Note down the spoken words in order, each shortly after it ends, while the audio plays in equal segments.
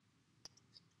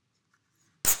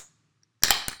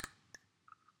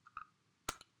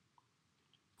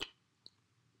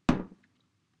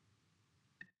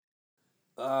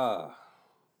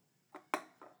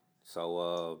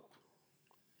So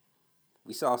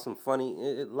we saw some funny.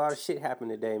 A lot of shit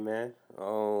happened today, man.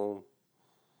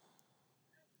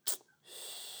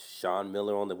 Sean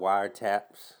Miller on the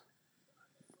wiretaps,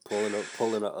 pulling a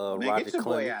Man, Roger get your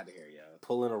boy Clemens, out of here, yo.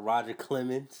 pulling a Roger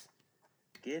Clemens.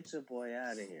 Get your boy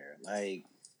out of here. Like,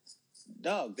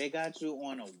 dog, they got you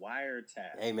on a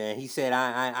wiretap. Hey man, he said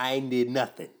I ain't did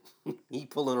nothing. He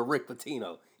pulling a Rick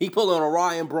Pitino. He pulling a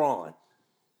Ryan Braun.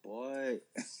 Boy,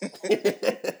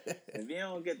 if you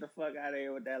don't get the fuck out of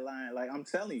here with that line, like I'm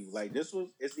telling you, like it's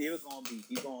either gonna be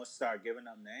he gonna start giving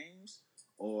up names,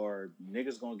 or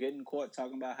niggas gonna get in court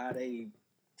talking about how they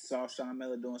saw Sean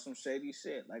Miller doing some shady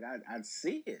shit. Like I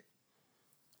see it.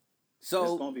 So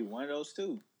it's gonna be one of those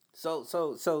two. So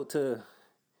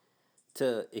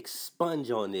to expunge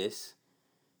on this,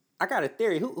 I got a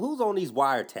theory. Who's on these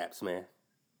wiretaps, man?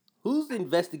 Who's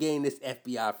investigating this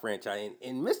FBI franchise?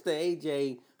 And Mr.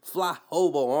 AJ Fly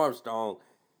Hobo Armstrong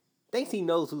thinks he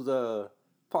knows who's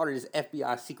part of this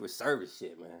FBI Secret Service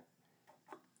shit, man.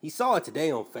 He saw it today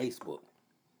on Facebook.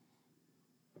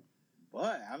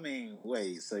 What? I mean,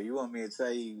 wait, so you want me to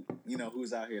tell you,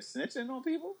 who's out here snitching on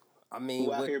people? I mean,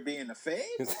 who out here being the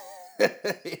feds?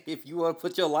 If you want to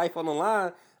put your life on the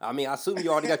line, I mean, I assume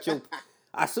you already got your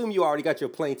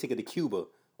plane ticket to Cuba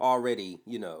already,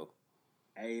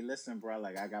 Hey, listen, bro.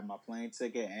 Like, I got my plane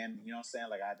ticket, and you know what I'm saying.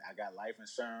 Like, I got life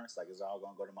insurance. Like, it's all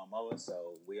gonna go to my mother,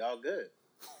 so we all good.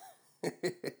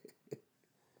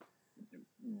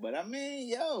 But I mean,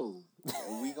 yo,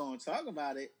 we gonna talk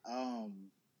about it. I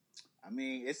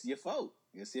mean, it's your fault.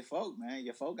 It's your fault, man.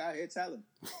 Your folk out here telling.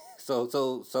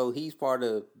 So he's part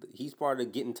of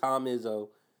getting Tom Izzo,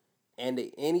 and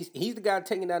he's the guy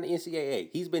taking down the NCAA.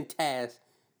 He's been tasked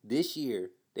this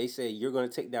year. They say you're going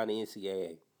to take down the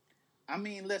NCAA. I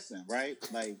mean, listen, right?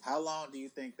 Like, how long do you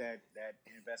think that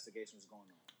investigation was going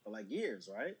on? For like years,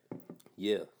 right?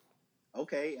 Yeah.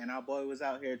 Okay, and our boy was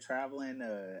out here traveling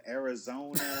to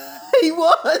Arizona. He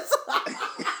was.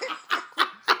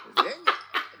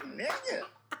 Nigga.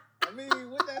 I mean,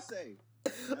 what'd that say?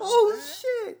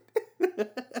 Shit.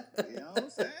 You know what I'm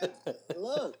saying?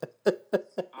 Look,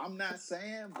 I'm not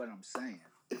saying, but I'm saying.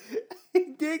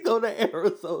 He did go to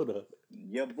Arizona.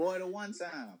 Your boy the one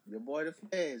time. Your boy the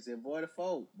feds. Your boy the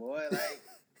folk. Boy, like.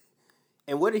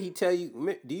 And what did he tell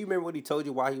you? Do you remember what he told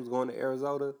you why he was going to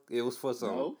Arizona? It was for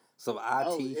some IT.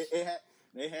 Oh,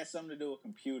 it had something to do with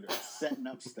computers, setting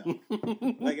up stuff.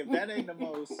 Like, if that ain't the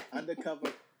most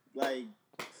undercover, like,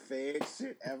 fed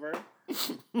shit ever.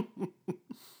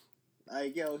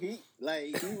 Like, yo, he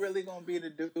really gonna be the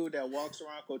dude that walks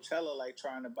around Coachella like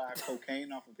trying to buy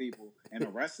cocaine off of people and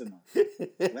arresting them.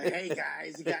 Like, hey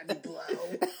guys, you got any blow?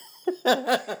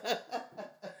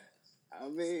 I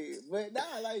mean, but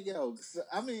nah, like, yo,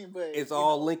 but it's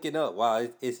all linking up. Wow,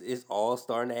 it's all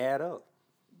starting to add up,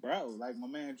 bro. Like, my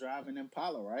man driving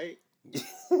Impala, right?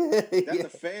 That's a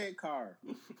Fed car.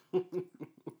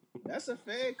 That's a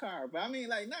Fed car. But I mean,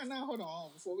 like, nah, hold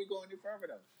on. Before we go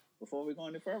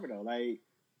any further though, like,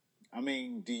 I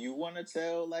mean, do you want to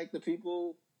tell, like, the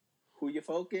people who your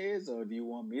folk is, or do you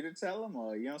want me to tell them,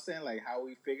 or, you know what I'm saying, like, how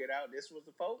we figured out this was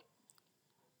the folk?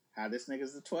 How this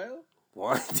nigga's the 12?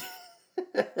 What?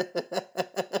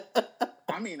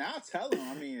 I mean, I'll tell them.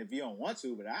 I mean, if you don't want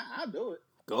to, but I'll do it.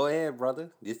 Go ahead,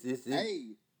 brother. This.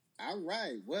 Hey, all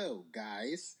right. Well,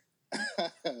 guys,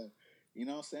 you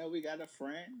know what I'm saying? We got a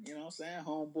friend, you know what I'm saying?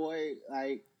 Homeboy,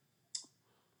 like,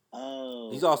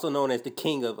 he's also known as the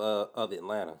king of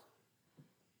Atlanta.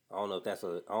 I don't know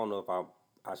if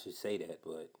I should say that,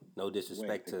 but no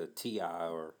disrespect to T.I.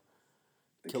 or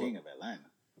the king of Atlanta.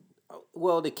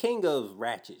 Well, the king of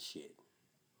ratchet shit.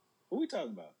 Who we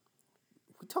talking about?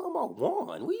 We talking about Juan.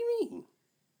 What do you mean?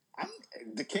 I'm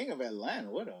the king of Atlanta.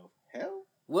 What the hell?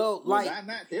 Well, was I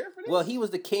not here for this? Well, he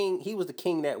was the king. He was the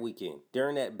king that weekend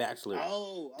during that bachelor.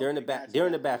 During the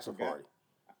bachelor party.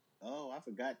 Oh, I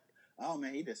forgot. Oh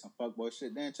man, he did some fuckboy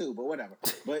shit then too. But whatever.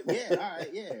 But yeah, all right,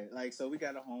 yeah. Like, so we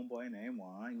got a homeboy named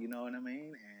Juan. You know what I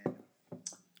mean? And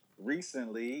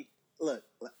recently, look,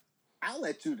 I'll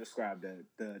let you describe the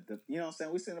you know what I'm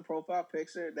saying? We seen a profile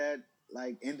picture that,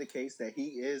 like, indicates that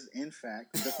he is in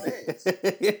fact the feds.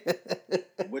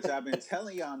 Which I've been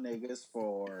telling y'all niggas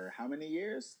for how many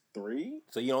years? 3?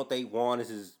 So you don't think Juan is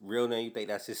his real name? You think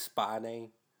that's his spy name?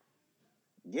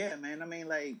 Yeah, man. I mean,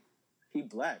 like, he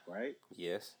black, right?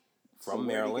 Yes. From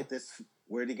Maryland.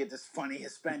 Where'd he get this funny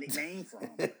Hispanic name from?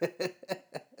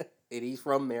 And he's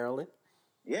from Maryland.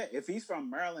 Yeah, if he's from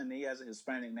Maryland and he has a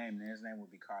Hispanic name, then his name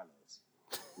would be Carlos.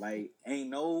 Like, ain't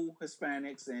no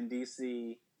Hispanics in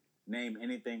D.C. name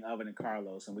anything other than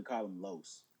Carlos, and we call him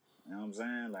Los. You know what I'm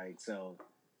saying? Like, so,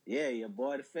 yeah, your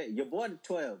boy the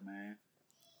 12, man.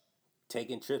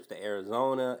 taking trips to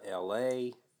Arizona,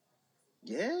 LA.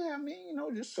 Yeah, I mean,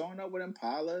 just showing up with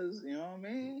Impalas, you know what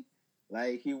I mean?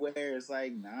 Like, he wears,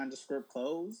 like, nondescript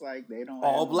clothes, like, they don't have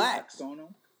All no black. marks on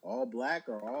them. All black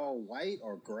or all white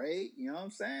or gray, you know what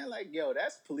I'm saying? Like, yo,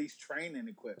 that's police training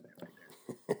equipment right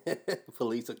there.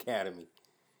 Police Academy.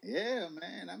 Yeah,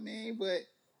 man, I mean, but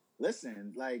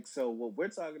listen, like, so what we're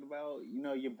talking about,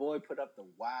 your boy put up the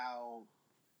wild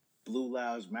Blue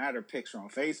Lives Matter picture on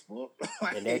Facebook.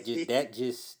 And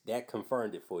that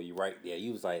confirmed it for you right there.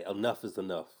 You was like, enough is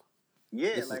enough.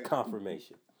 Yeah, this like, is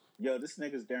confirmation. Yo, this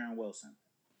nigga's Darren Wilson.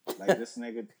 Like, this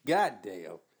nigga.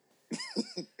 Goddamn.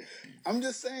 I'm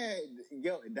just saying,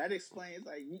 yo, that explains,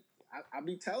 like, I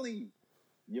be telling you,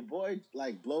 your boy,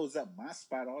 like, blows up my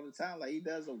spot all the time. Like, he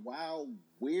does a wild,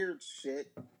 weird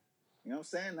shit. You know what I'm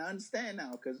saying? I understand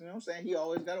now, because, you know what I'm saying, he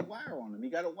always got a wire on him. He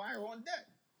got a wire on deck.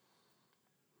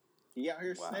 He out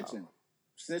here snitching.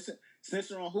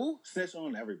 Snitching on who? Snitching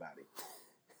on everybody.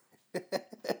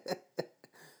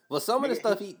 Well, some of the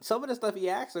stuff he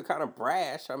asked are kind of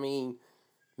brash. I mean,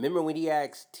 remember when he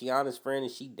asked Tiana's friend,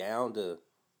 is she down to,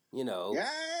 he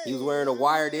was wearing a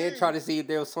wire then, trying to see if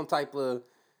there was some type of.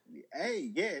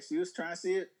 Hey, yeah, she was trying to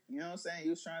see it. You know what I'm saying? He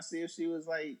was trying to see if she was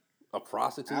like a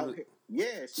prostitute.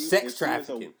 Yeah, sex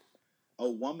trafficking. A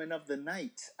woman of the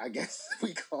night, I guess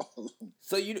we call them.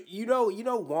 So you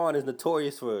know Juan is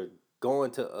notorious for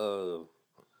going to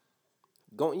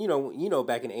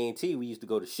back in A&T we used to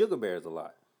go to Sugar Bears a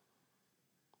lot.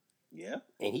 Yeah.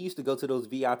 And he used to go to those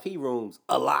VIP rooms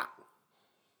a lot.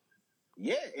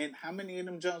 Yeah, and how many of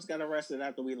them Jones got arrested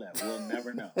after we left? We'll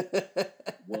never know.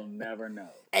 We'll never know.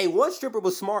 Hey, one stripper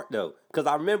was smart though, because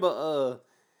I remember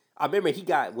he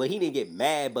didn't get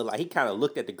mad, but like he kind of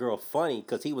looked at the girl funny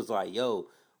because he was like, "Yo,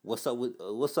 what's up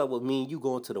with me and you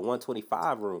going to the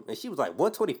 125 room?" And she was like,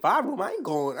 "125 room? I ain't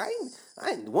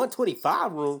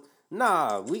 125 room.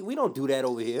 Nah, we don't do that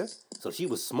over here." So she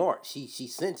was smart. She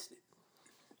sensed it.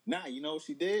 Nah, you know what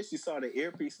she did? She saw the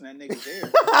earpiece in that nigga's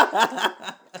ear.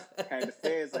 Had the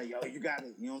feds like, yo, you got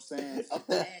it. You know what I'm saying? Up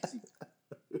the ante.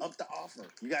 Up the offer.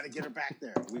 You got to get her back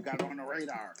there. We got her on the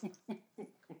radar. You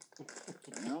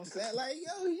know what I'm saying? Like,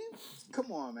 yo,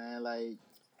 come on, man. Like,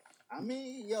 I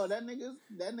mean, yo, that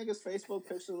nigga's Facebook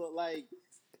picture look like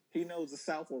he knows the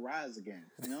South will rise again.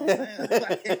 You know what I'm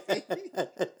saying?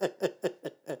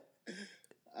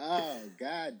 Oh,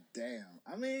 god damn.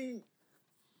 I mean,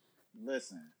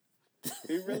 listen.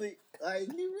 He really.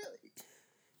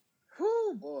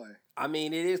 Whoo, boy. I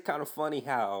mean, it is kind of funny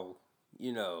how,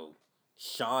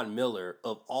 Sean Miller,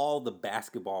 of all the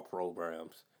basketball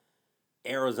programs,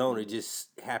 Arizona just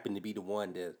happened to be the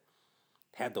one that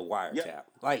had the wiretap.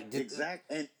 Like,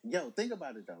 exactly. And, yo, think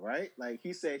about it, though, right? Like,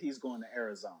 he said he's going to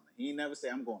Arizona. He never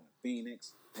said, I'm going to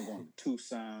Phoenix, I'm going to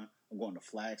Tucson, I'm going to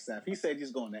Flagstaff. He said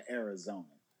he's going to Arizona.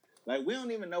 Like, we don't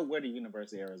even know where the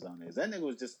University of Arizona is. That nigga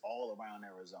was just all around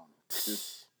Arizona.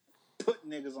 Just put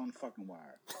niggas on the fucking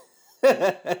wire.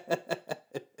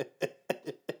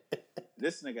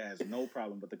 This nigga has no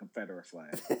problem with the Confederate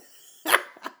flag.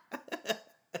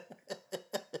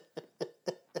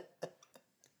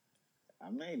 I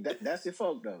mean, that's your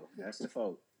folk, though. That's your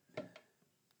folk.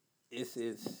 It's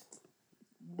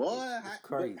boy,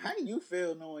 crazy. How do you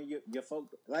feel knowing your folk?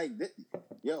 Like,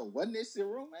 yo, wasn't this your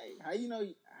roommate? How you know?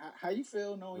 How you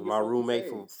feel knowing my roommate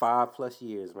for 5+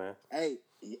 years, man? Hey,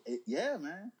 yeah,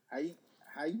 man. How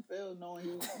you feel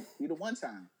knowing he the one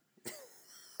time?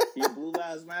 He a Blue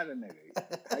Lives Matter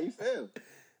nigga. How you feel?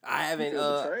 I haven't.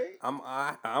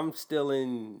 I'm still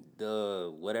in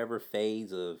the whatever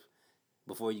phase of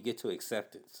before you get to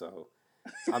acceptance. So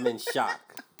I'm in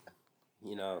shock.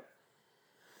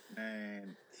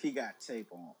 Man, he got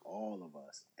tape on all of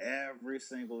us every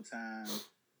single time.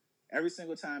 Every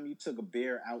single time you took a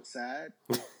beer outside,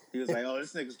 he was like, "Oh,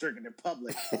 this nigga's drinking in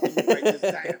public. Let me break this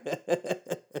down."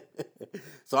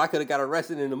 So I could have got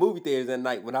arrested in the movie theaters that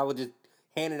night when I was just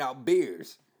handing out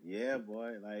beers. Yeah,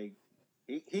 boy. Like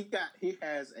he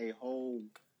has a whole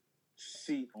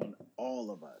sheet on all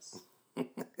of us.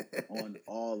 On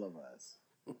all of us.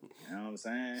 You know what I'm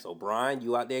saying? So Brian,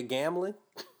 you out there gambling?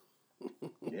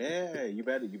 Yeah, you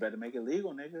better make it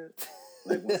legal, nigga.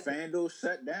 Like when FanDuel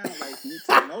shut down, like you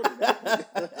took note of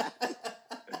that.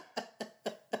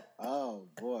 Oh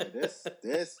boy, this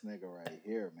nigga right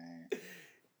here, man.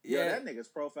 Yeah, that nigga's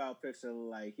profile picture,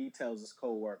 like he tells his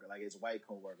coworker, like his white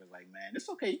coworkers, like, man, it's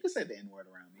okay, you can say the N-word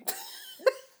around me.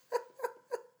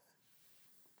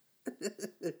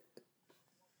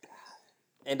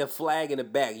 And the flag in the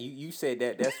back, you said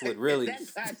that's what really.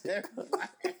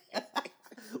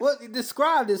 Well,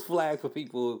 describe this flag for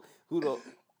people who don't.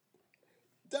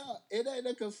 Dog, it ain't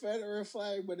a Confederate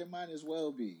flag, but it might as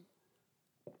well be.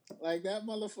 Like that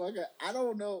motherfucker. I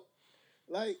don't know.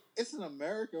 Like it's an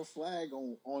American flag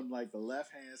on like the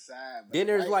left hand side, but Then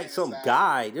the there's right like hand some side.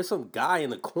 guy. There's some guy in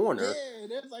the corner. Yeah,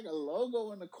 there's like a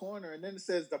logo in the corner, and then it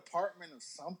says Department of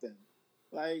something.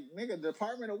 Like nigga,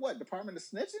 Department of what? Department of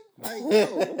snitching? Like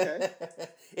oh okay.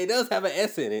 It does have an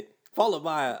S in it, followed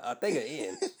by I think an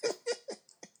N.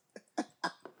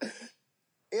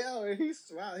 Yo, and he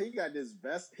smiled. He got this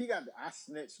vest. He got the I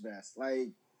snitch vest.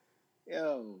 Like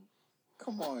yo,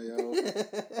 come on, yo.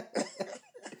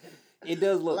 It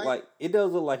does look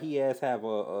like he has have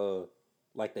a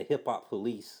like the hip hop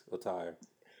police attire.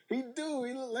 He do.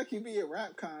 He look like he be at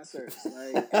rap concerts.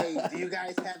 Like, hey, do you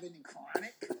guys have any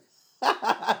chronic?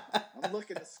 I'm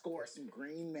looking to score some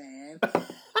green, man.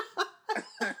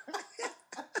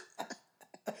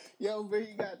 Yo, but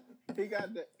he got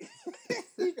the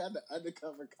he got the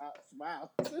undercover cop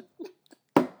smile.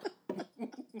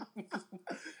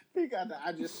 He got the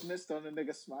I just snitched on the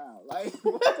nigga smile. Like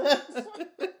what the fuck?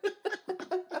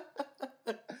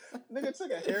 Nigga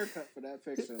took a haircut for that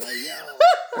picture. Like, yo.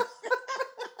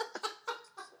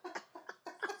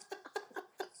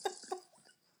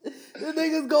 The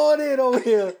nigga's going in over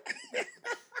here.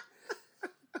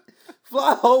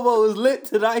 Fly Hobo is lit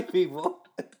tonight, people.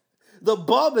 The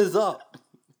bum is up.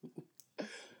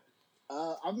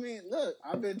 I mean, look,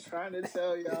 I've been trying to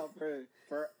tell y'all for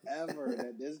forever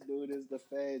that this dude is the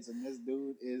feds, and this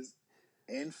dude is,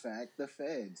 in fact, the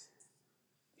feds.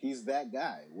 He's that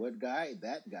guy. What guy?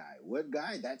 That guy. What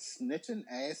guy? That snitching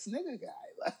ass nigga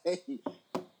guy. Like,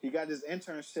 he got his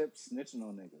internship snitching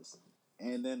on niggas.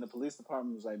 And then the police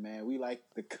department was like, man, we like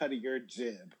the cut of your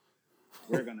jib.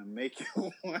 We're going to make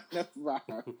you one of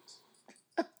ours.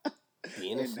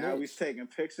 And now he's taking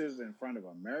pictures in front of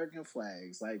American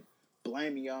flags, like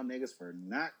blaming y'all niggas for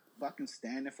not fucking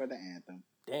standing for the anthem.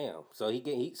 Damn. So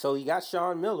he got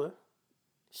Sean Miller.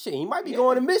 Shit, he might be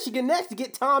going to Michigan next to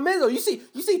get Tom Izzo. You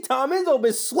see, Tom Izzo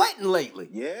been sweating lately.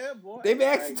 Yeah, boy. They've been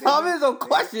asking Tom Izzo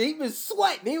questions. He been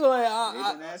sweating. He was like,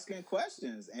 they've been asking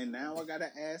questions, and now I gotta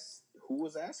ask who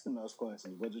was asking those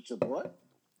questions. Was it your boy?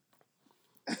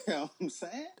 You know what I'm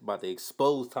saying? About to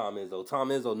expose Tom Izzo. Tom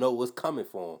Izzo know what's coming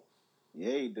for him.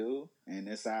 Yeah, he do, and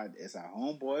it's our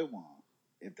homeboy Juan,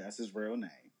 if that's his real name.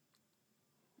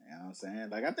 You know what I'm saying?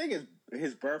 Like I think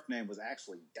his birth name was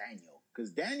actually Daniel.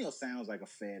 Because Daniel sounds like a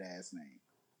fat-ass name.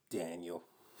 Daniel.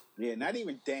 Yeah, not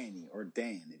even Danny or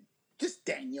Dan. Just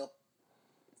Daniel.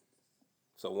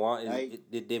 So Juan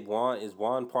is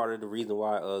Juan part of the reason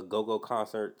why go-go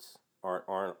concerts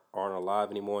aren't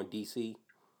alive anymore in DC?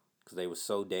 Because they were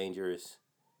so dangerous?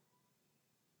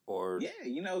 Or yeah,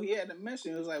 he had a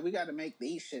mission. It was like, we got to make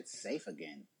these shits safe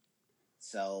again.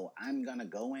 So I'm going to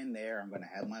go in there. I'm going to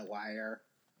have my wire.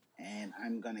 And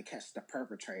I'm going to catch the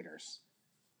perpetrators.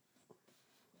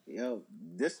 Yo,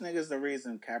 this nigga's the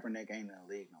reason Kaepernick ain't in the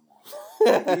league no more.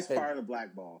 Like, he's part of the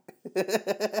black ball.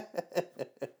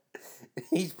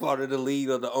 He's part of the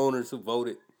league of the owners who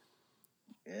voted.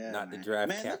 Yeah, not the draft.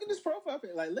 Man, look at his profile.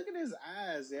 Like, look at his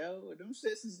eyes, yo. Them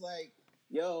shits is like,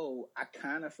 yo, I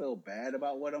kind of feel bad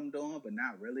about what I'm doing, but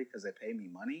not really because they pay me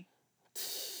money.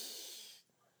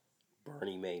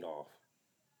 Bernie Madoff.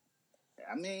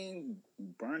 I mean,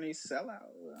 Bernie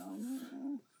sellout. I don't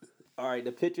know. All right,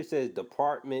 the picture says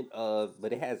Department of,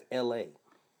 but it has L.A.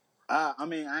 I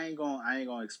mean, I ain't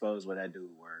gonna expose where that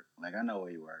dude work. Like, I know where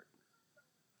he work.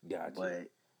 Gotcha. But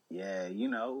yeah,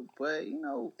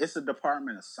 it's a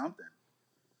department of something.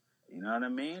 You know what I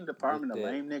mean? Department of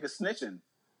lame nigga snitching.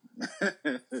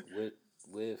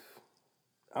 with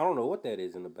I don't know what that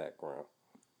is in the background.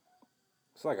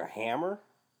 It's like a hammer,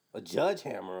 a judge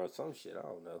hammer or some shit. I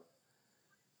don't know.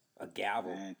 A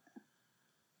gavel. Man.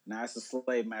 Nah, it's a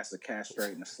slave master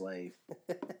castrating a slave.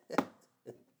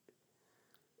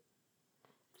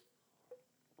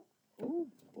 Ooh,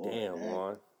 boy, damn,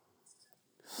 Juan.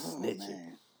 Snitching.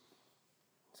 Man.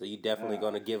 So you definitely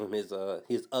gonna give him his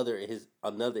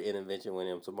another intervention with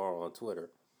him tomorrow on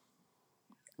Twitter.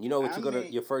 You know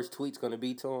what your first tweet's gonna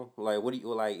be to him? Like what are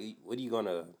you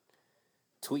gonna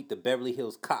tweet the Beverly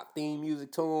Hills Cop theme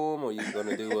music to him, or you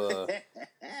gonna do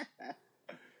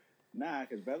Nah,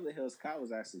 because Beverly Hills Cop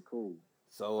was actually cool.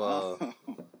 So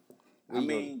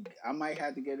I might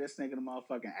have to get this nigga the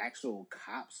motherfucking actual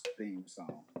Cops theme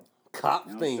song.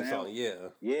 Cops theme song, yeah.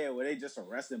 Yeah, where they just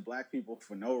arresting black people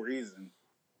for no reason.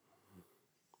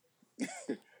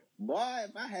 Boy,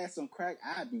 if I had some crack,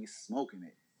 I'd be smoking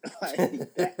it.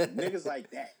 Like that. Niggas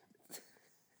like that.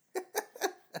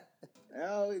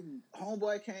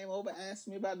 Homeboy came over, asked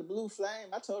me about the blue flame.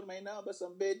 I told him ain't nothing but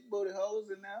some big booty holes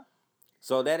in there.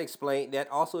 So that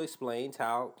also explains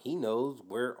how he knows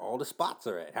where all the spots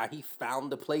are at. How he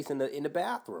found the place in the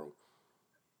bathroom.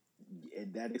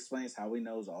 And that explains how he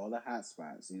knows all the hot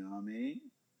spots. You know what I mean?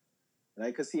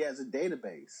 Like, because he has a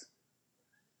database.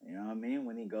 You know what I mean?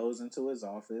 When he goes into his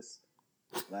office,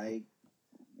 like,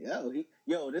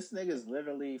 this nigga's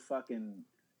literally fucking.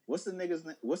 What's the nigga's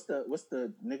name? What's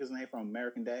the nigga's name from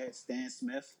American Dad? Stan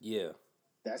Smith. Yeah,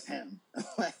 that's him.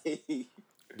 Like,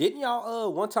 didn't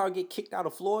y'all one time get kicked out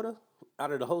of Florida,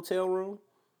 out of the hotel room?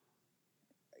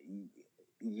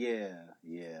 Yeah.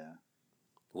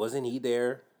 Wasn't he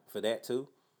there for that too?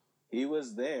 He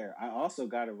was there. I also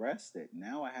got arrested.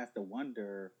 Now I have to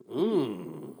wonder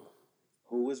who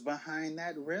was behind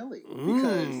that really,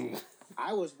 because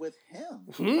I was with him.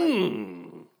 Like,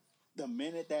 the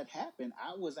minute that happened,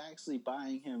 I was actually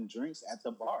buying him drinks at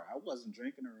the bar. I wasn't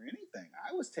drinking or anything.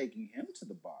 I was taking him to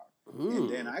the bar. And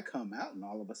then I come out and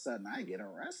all of a sudden I get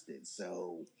arrested.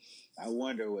 So I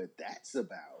wonder what that's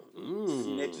about.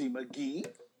 Snitchy McGee.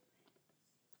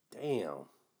 Damn.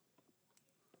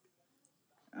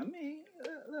 I mean,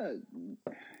 look,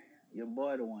 your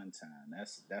boy the one time.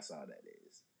 That's all that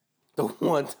is. The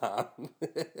one time.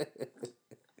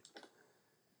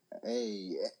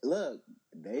 Hey, look,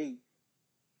 they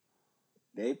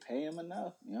pay him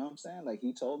enough. You know what I'm saying? Like,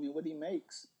 he told me what he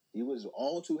makes. He was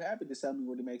all too happy to tell me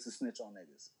what he makes to snitch on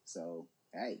niggas. So,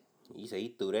 hey. You say he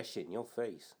threw that shit in your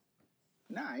face.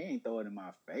 Nah, he ain't throw it in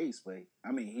my face, but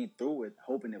I mean, he threw it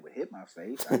hoping it would hit my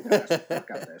face. I dodged the fuck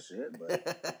out that shit, but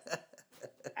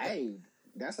hey,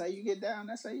 that's how you get down.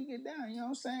 That's how you get down. You know what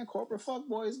I'm saying? Corporate fuck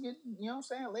boys get, you know what I'm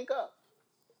saying? Link up.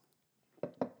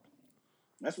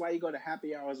 That's why you go to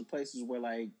happy hours of places where,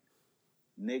 like,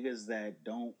 niggas that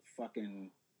don't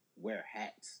fucking wear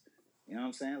hats. You know what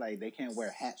I'm saying? Like, they can't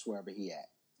wear hats wherever he at.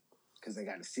 Because they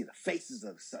got to see the faces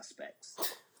of the suspects.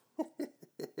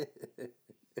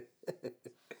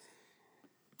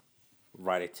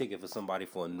 Write a ticket for somebody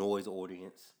for a noise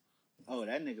audience. Oh,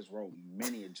 that nigga's wrote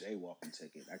many a jaywalking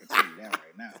ticket. I can tell you that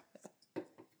right now.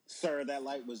 Sir, that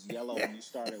light was yellow when you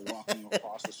started walking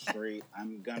across the street.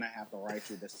 I'm going to have to write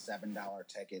you the $7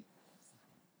 ticket.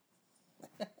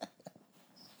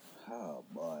 Oh,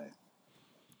 boy.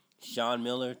 Sean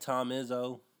Miller, Tom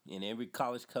Izzo, and every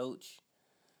college coach.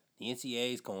 The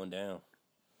NCAA is going down.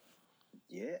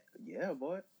 Yeah,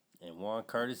 boy. And Juan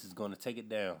Curtis is going to take it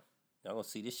down. Y'all going to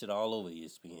see this shit all over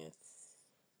ESPN.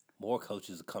 More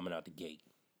coaches are coming out the gate.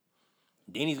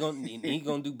 Then he's going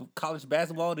to do college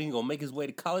basketball. Then he's going to make his way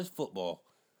to college football.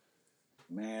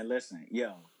 Man, listen.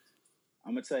 Yo,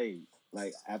 I'm going to tell you.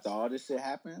 Like, after all this shit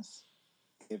happens,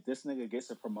 if this nigga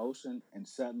gets a promotion and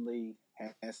suddenly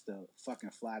has to fucking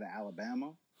fly to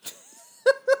Alabama,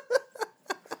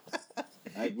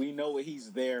 like, we know what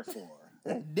he's there for.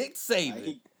 Nick Saban.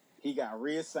 Like, he got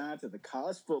reassigned to the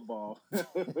college football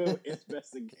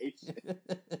investigation.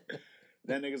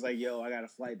 That nigga's like, yo, I got a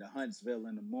flight to Huntsville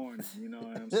in the morning. You know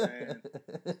what I'm saying?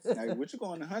 Like, what you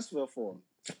going to Huntsville for?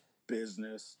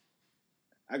 Business.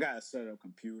 I got to set up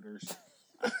computers.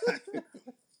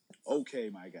 Okay,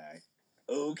 my guy.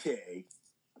 Okay.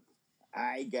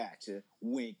 I gotcha.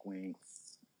 Wink, wink.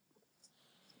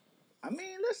 I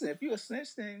mean, listen, if you a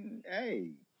snitch, then,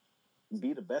 hey,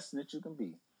 be the best snitch you can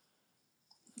be.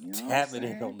 You know tapping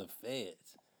it on the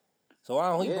feds. So why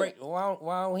don't he why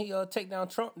don't he take down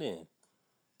Trump then?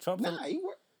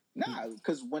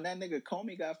 Because when that nigga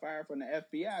Comey got fired from the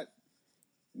FBI,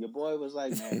 your boy was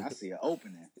like, man, I see an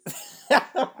opening.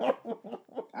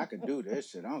 I could do this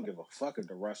shit. I don't give a fuck if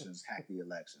the Russians hack the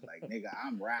election. Like, nigga,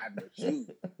 I'm riding with you.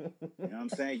 You know what I'm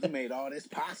saying? You made all this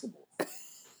possible.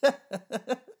 That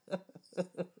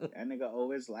nigga owe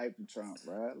his life to Trump,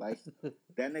 bro. Like,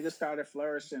 that nigga started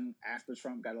flourishing after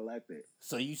Trump got elected.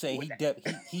 So you saying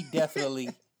he definitely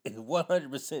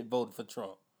 100% voted for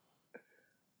Trump?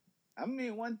 I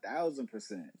mean,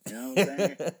 1,000%. You know what I'm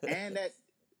saying? And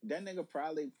that nigga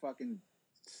probably fucking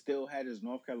still had his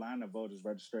North Carolina voters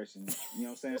registration. You know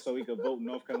what I'm saying? So he could vote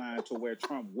North Carolina to where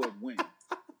Trump would win.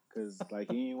 Because,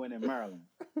 like, he ain't win in Maryland.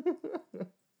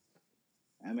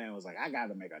 That man was like, I got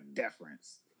to make a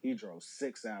difference. He drove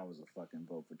 6 hours to fucking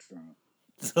vote for Trump.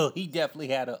 So he definitely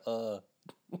had a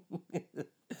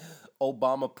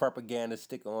Obama propaganda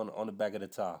sticker on the back of the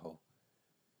Tahoe.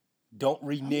 Don't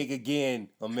renege again,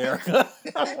 America.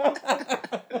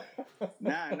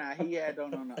 Nah, he had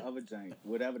on the other jank,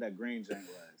 whatever that green jank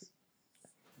was.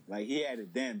 Like, he had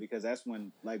it then because that's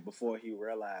when, like, before he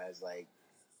realized, like,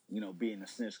 you know, being a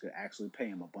snitch could actually pay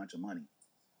him a bunch of money.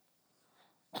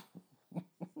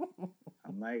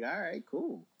 I'm like, all right,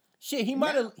 cool. Shit, he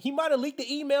might have leaked the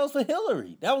emails for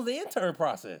Hillary. That was the intern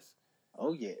process.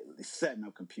 Oh yeah, setting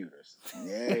up computers.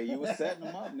 Yeah, you was setting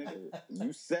them up, nigga.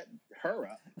 You set her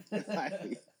up.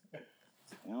 Like,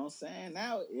 You know what I'm saying?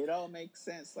 Now it all makes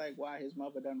sense, like why his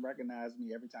mother doesn't recognize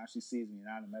me every time she sees me, and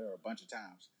I've met her a bunch of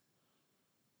times.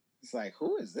 It's like,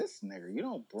 who is this nigga? You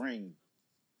don't bring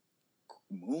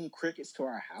moon crickets to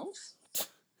our house?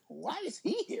 Why is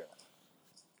he here?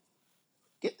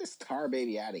 Get this tar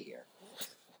baby out of here.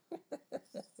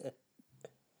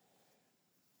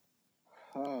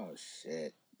 Oh,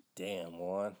 shit. Damn,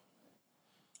 Juan.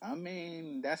 I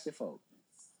mean, that's your folk.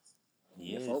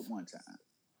 Your folk one time.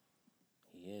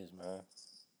 He is, man.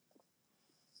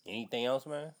 Anything else,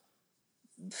 man?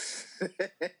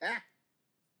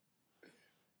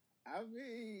 I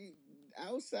mean,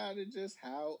 outside of just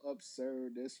how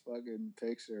absurd this fucking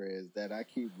picture is that I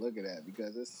keep looking at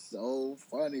because it's so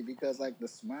funny because like the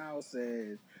smile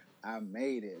says I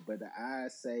made it, but the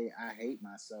eyes say I hate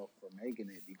myself for making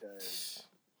it because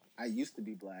I used to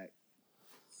be black.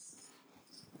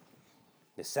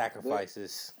 The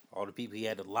sacrifices, all the people he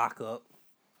had to lock up.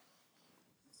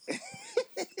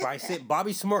 Probably sent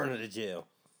Bobby Smurner to jail.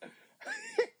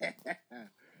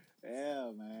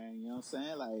 Yeah, man. You know what I'm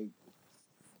saying? Like,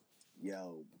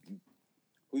 yo,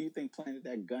 who you think planted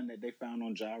that gun that they found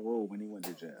on Ja Rule when he went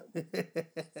to jail?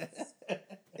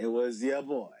 It was your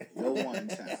boy, the one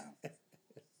time.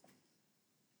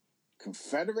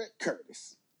 Confederate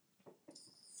Curtis.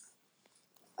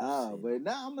 But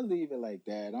now I'm gonna leave it like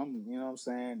that. You know what I'm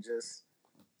saying? Just,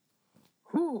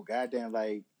 goddamn,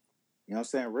 like, you know what I'm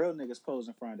saying? Real niggas pose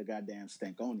in front of the goddamn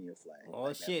Stankonia flag. Oh,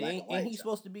 like shit. Ain't he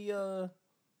supposed to be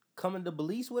coming to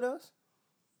Belize with us?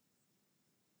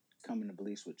 Coming to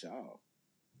Belize with y'all.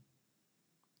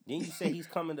 Didn't you say he's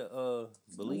coming to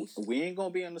Belize? We ain't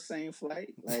gonna be on the same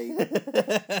flight. Like,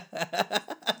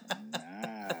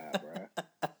 nah, bro.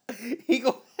 He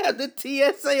gonna have the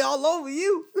TSA all over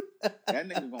you. That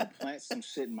nigga gonna plant some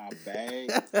shit in my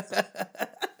bag.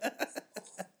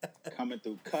 Coming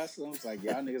through customs, like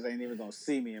y'all niggas ain't even gonna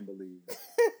see me in Belize.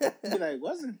 Be like,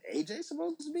 wasn't AJ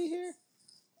supposed to be here?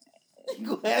 He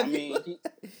gonna have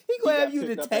you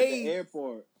detained at the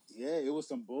airport. Yeah, it was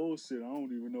some bullshit. I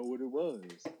don't even know what it was.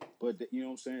 But you know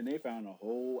what I'm saying? They found a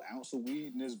whole ounce of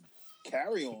weed in this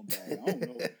carry-on bag.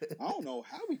 I don't know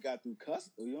how we got through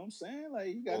customs. You know what I'm saying? Like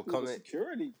you got through the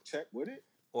security check with it.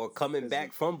 Or coming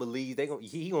back from Belize,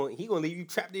 he gonna leave you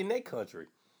trapped in their country.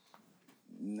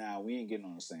 Nah, we ain't getting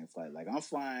on the same flight. Like I'm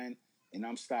flying and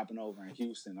I'm stopping over in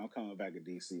Houston. I'm coming back to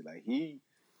DC. Like he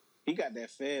got that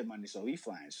Fed money, so he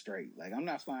flying straight. Like I'm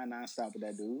not flying nonstop with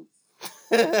that dude.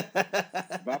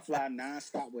 If I fly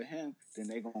nonstop with him, then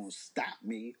they gonna stop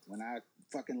me when I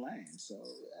fucking land. So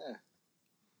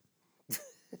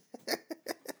yeah.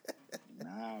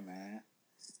 Nah, man.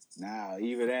 Nah,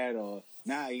 either that or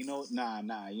you know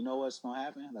what's gonna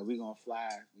happen? Like we gonna fly,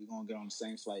 we gonna get on the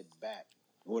same flight back.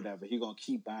 Or whatever. He gonna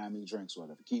keep buying me drinks,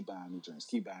 whatever. Keep buying me drinks.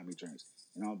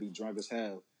 And I'll be drunk as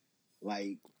hell.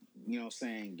 Like, you know what I'm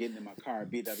saying, getting in my car,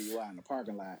 BWI in the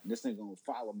parking lot. And this nigga gonna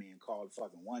follow me and call the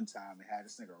fucking one time and have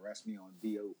this nigga arrest me on DO.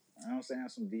 You know what I'm saying?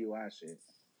 Some DUI shit.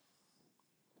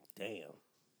 Damn.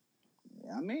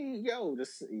 I mean,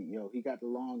 he got the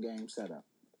long game set up.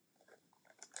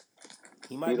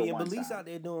 He might be in Belize out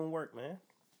there doing work, man.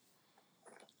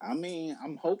 I mean,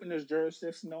 I'm hoping this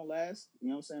jurisdiction don't last, you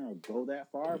know what I'm saying, or go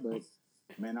that far, but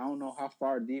man, I don't know how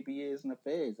far deep he is in the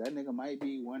feds. That nigga might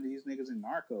be one of these niggas in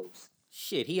Narcos.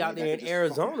 Shit, he out there in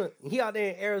Arizona. He out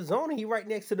there in Arizona. He right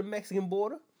next to the Mexican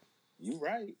border. You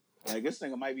right. Like, this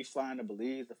nigga might be flying to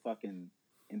Belize to fucking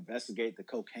investigate the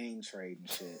cocaine trade and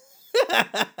shit.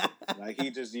 Like, he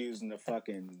just using the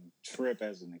fucking trip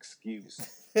as an excuse.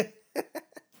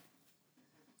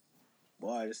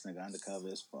 Boy, this nigga undercover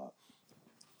as fuck.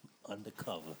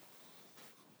 Undercover.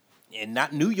 And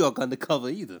not New York undercover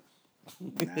either.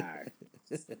 Nah,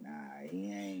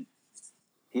 he ain't.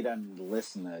 He doesn't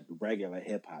listen to regular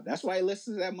hip hop. That's why he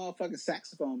listens to that motherfucking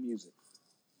saxophone music.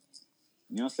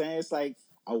 You know what I'm saying? It's like,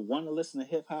 I want to listen to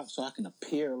hip hop so I can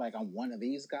appear like I'm one of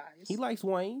these guys. He likes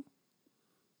Wayne.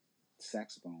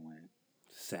 Saxophone Wayne.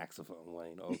 Saxophone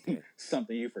Wayne, okay.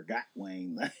 Something you forgot,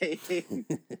 Wayne.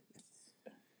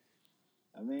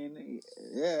 I mean,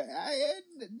 yeah,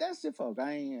 that's it, folks.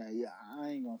 I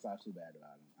ain't gonna talk too bad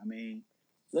about him. I mean,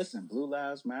 listen, Blue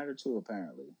Lives Matter too,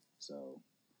 apparently. So,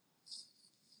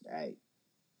 hey,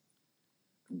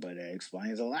 but it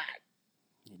explains a lot.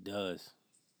 It does.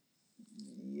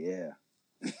 Yeah.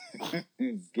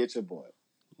 Get your boy.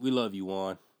 We love you,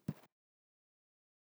 Juan.